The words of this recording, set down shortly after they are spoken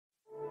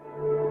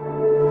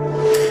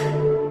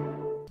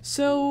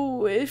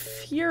So,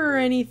 if you're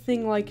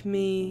anything like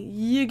me,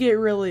 you get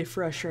really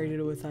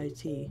frustrated with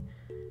IT.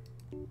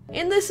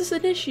 And this is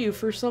an issue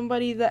for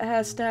somebody that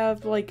has to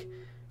have, like,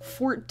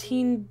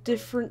 14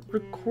 different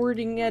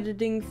recording,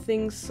 editing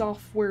things,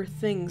 software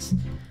things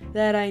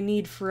that I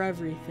need for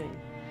everything.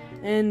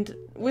 And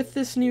with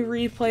this new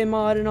replay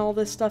mod and all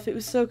this stuff, it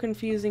was so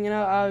confusing, and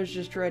I was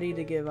just ready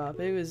to give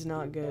up. It was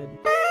not good.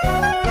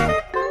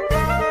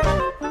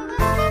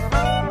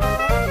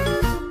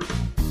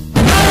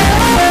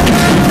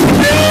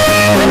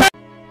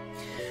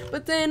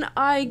 But then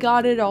I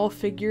got it all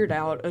figured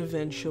out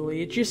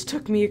eventually. It just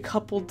took me a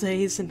couple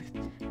days and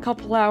a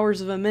couple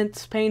hours of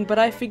immense pain, but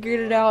I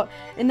figured it out,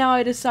 and now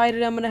I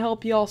decided I'm gonna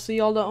help y'all so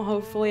y'all don't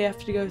hopefully have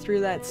to go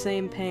through that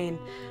same pain.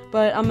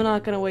 But I'm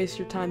not gonna waste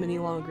your time any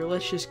longer.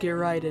 Let's just get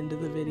right into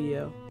the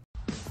video.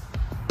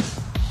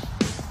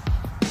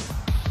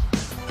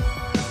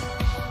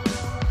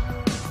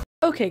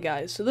 Okay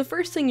guys, so the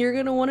first thing you're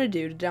gonna want to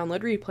do to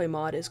download Replay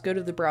Mod is go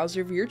to the browser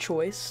of your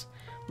choice.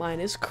 Mine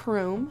is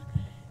Chrome.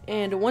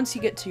 And once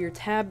you get to your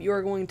tab, you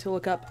are going to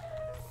look up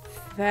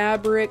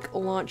Fabric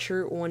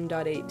Launcher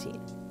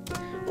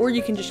 1.18. Or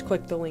you can just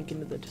click the link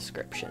into the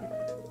description.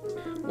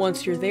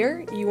 Once you're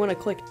there, you want to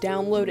click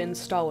Download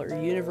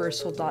Installer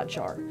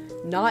Universal.jar,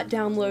 not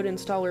Download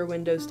Installer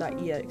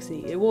Windows.exe.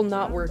 It will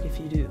not work if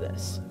you do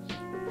this.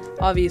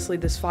 Obviously,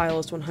 this file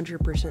is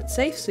 100%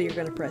 safe, so you're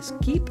going to press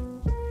Keep.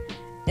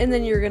 And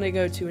then you're going to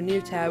go to a new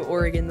tab,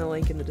 or again the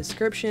link in the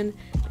description,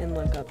 and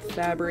look up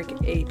Fabric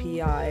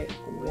API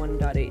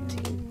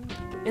 1.18.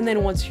 And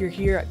then once you're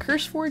here at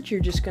CurseForge, you're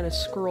just going to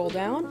scroll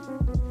down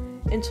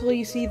until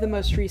you see the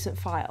most recent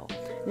file.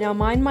 Now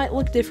mine might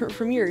look different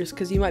from yours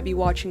because you might be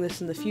watching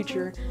this in the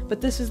future, but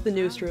this is the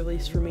newest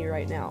release for me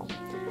right now.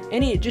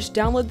 Just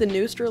download the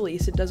newest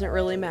release, it doesn't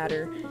really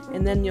matter,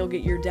 and then you'll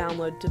get your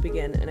download to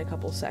begin in a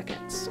couple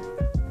seconds.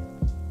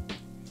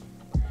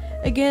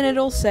 Again,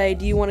 it'll say,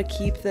 do you want to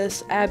keep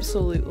this?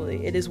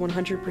 Absolutely. It is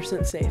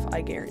 100% safe,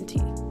 I guarantee.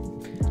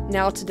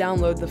 Now to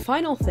download the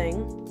final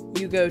thing,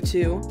 you go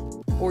to,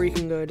 or you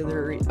can go to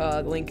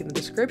the link in the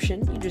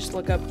description, you just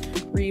look up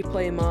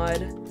Replay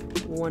Mod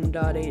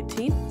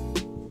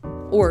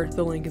 1.18, or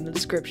the link in the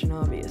description,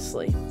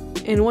 obviously.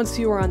 And once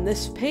you are on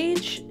this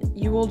page,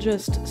 you will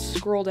just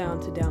scroll down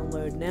to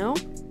download now.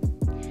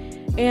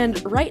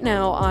 And right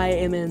now, I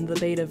am in the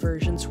beta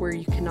versions where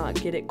you cannot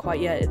get it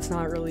quite yet. It's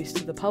not released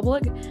to the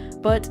public,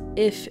 but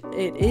if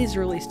it is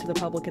released to the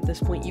public at this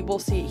point, you will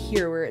see it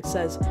here where it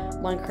says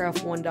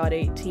Minecraft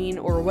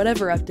 1.18 or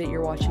whatever update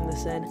you're watching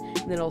this in, and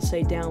then it'll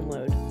say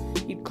download.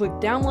 You'd click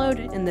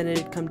download, and then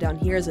it'd come down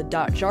here as a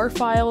 .jar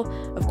file.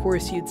 Of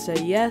course, you'd say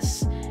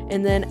yes,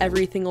 and then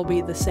everything will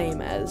be the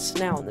same as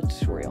now in the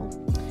tutorial.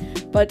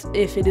 But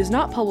if it is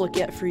not public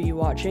yet for you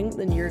watching,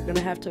 then you're going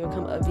to have to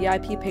become a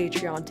VIP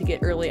Patreon to get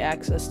early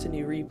access to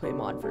new Replay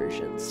Mod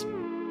versions.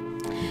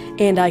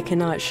 And I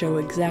cannot show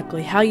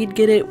exactly how you'd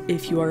get it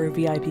if you are a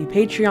VIP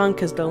Patreon,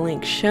 because the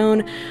link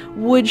shown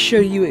would show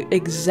you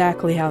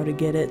exactly how to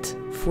get it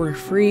for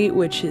free,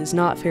 which is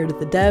not fair to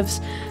the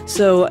devs.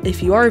 So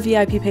if you are a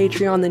VIP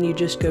Patreon, then you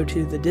just go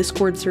to the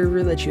Discord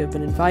server that you have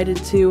been invited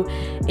to,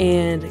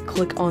 and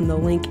click on the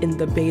link in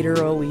the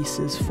beta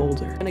oasis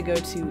folder. I'm going to go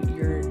to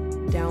your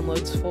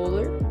downloads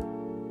folder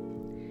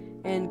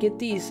and get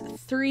these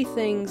 3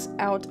 things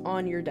out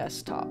on your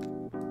desktop.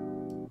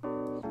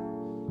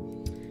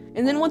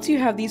 And then once you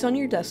have these on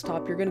your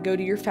desktop, you're going to go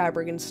to your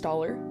Fabric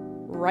installer,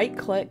 right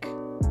click,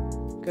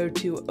 go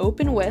to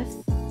Open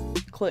With,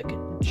 click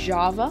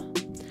Java,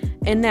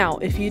 and now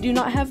if you do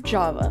not have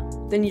Java,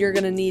 then you're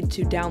going to need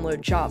to download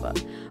Java.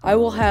 I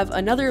will have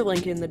another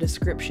link in the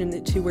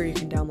description to where you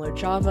can download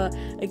Java.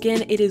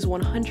 Again, it is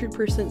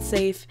 100%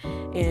 safe,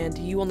 and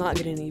you will not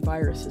get any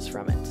viruses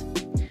from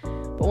it.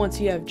 But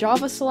once you have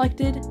Java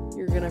selected,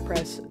 you're going to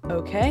press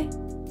OK,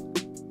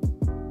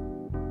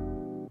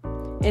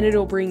 and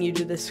it'll bring you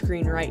to this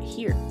screen right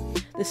here.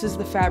 This is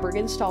the Fabric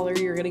installer.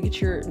 You're going to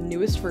get your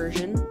newest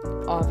version,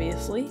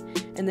 obviously,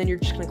 and then you're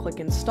just going to click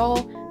install,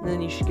 and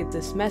then you should get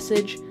this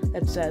message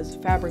that says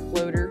Fabric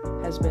Loader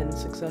has been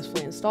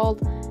successfully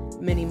installed.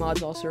 Many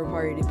mods also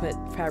require you to put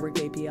Fabric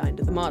API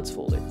into the mods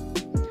folder.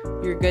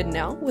 You're good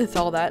now with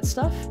all that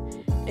stuff,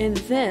 and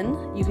then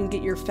you can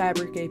get your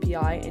Fabric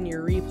API and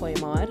your Replay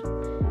Mod,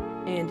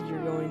 and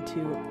you're going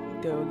to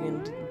go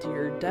again to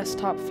your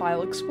Desktop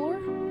File Explorer,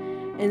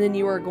 and then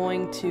you are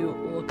going to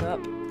look up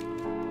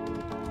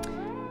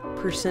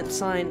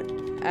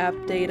 %, app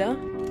data,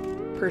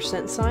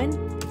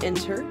 %,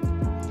 enter,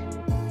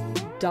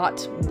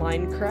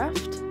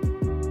 .minecraft,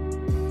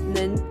 and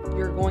then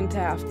you're going to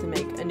have to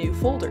make a new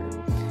folder.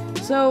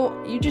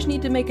 So you just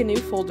need to make a new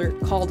folder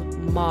called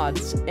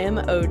mods,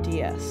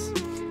 M-O-D-S.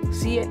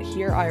 See it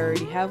here, I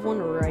already have one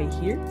right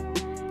here,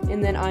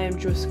 and then I am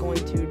just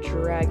going to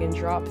drag and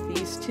drop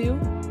these 2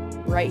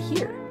 right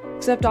here.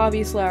 Except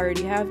obviously I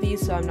already have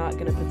these, so I'm not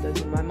going to put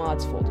those in my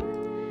mods folder.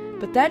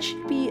 But that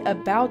should be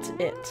about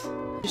it.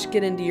 Just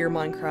get into your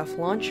Minecraft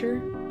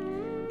launcher,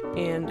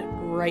 and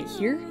right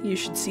here you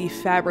should see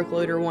Fabric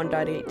Loader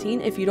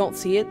 1.18. If you don't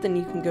see it, then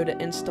you can go to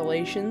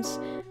Installations,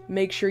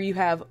 make sure you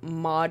have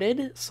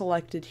modded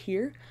selected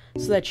here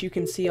so that you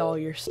can see all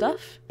your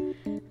stuff.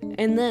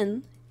 And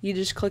then you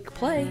just click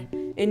play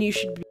and you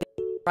should be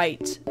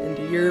right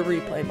into your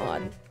replay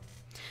mod.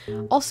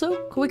 Also,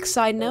 quick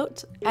side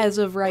note, as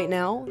of right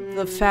now,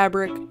 the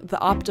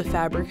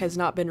OptiFabric has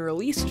not been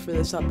released for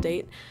this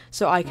update,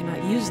 so I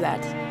cannot use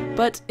that.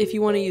 But if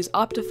you want to use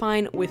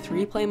Optifine with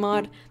replay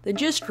mod, then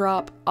just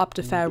drop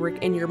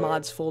OptiFabric in your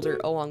mods folder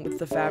along with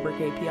the Fabric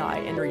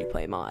API and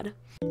replay mod.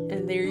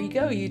 And there you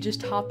go, you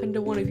just hop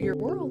into one of your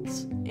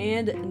worlds,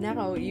 and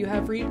now you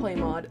have replay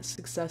mod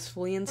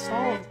successfully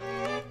installed.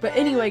 But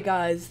anyway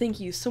guys, thank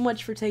you so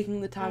much for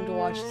taking the time to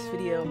watch this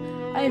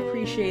video. I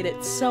appreciate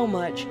it so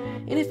much,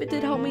 and if it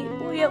did help me,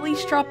 will you at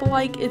least drop a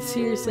like? It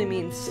seriously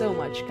means so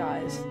much,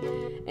 guys.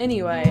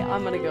 Anyway,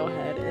 I'm gonna go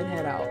ahead and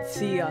head out.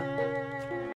 See ya.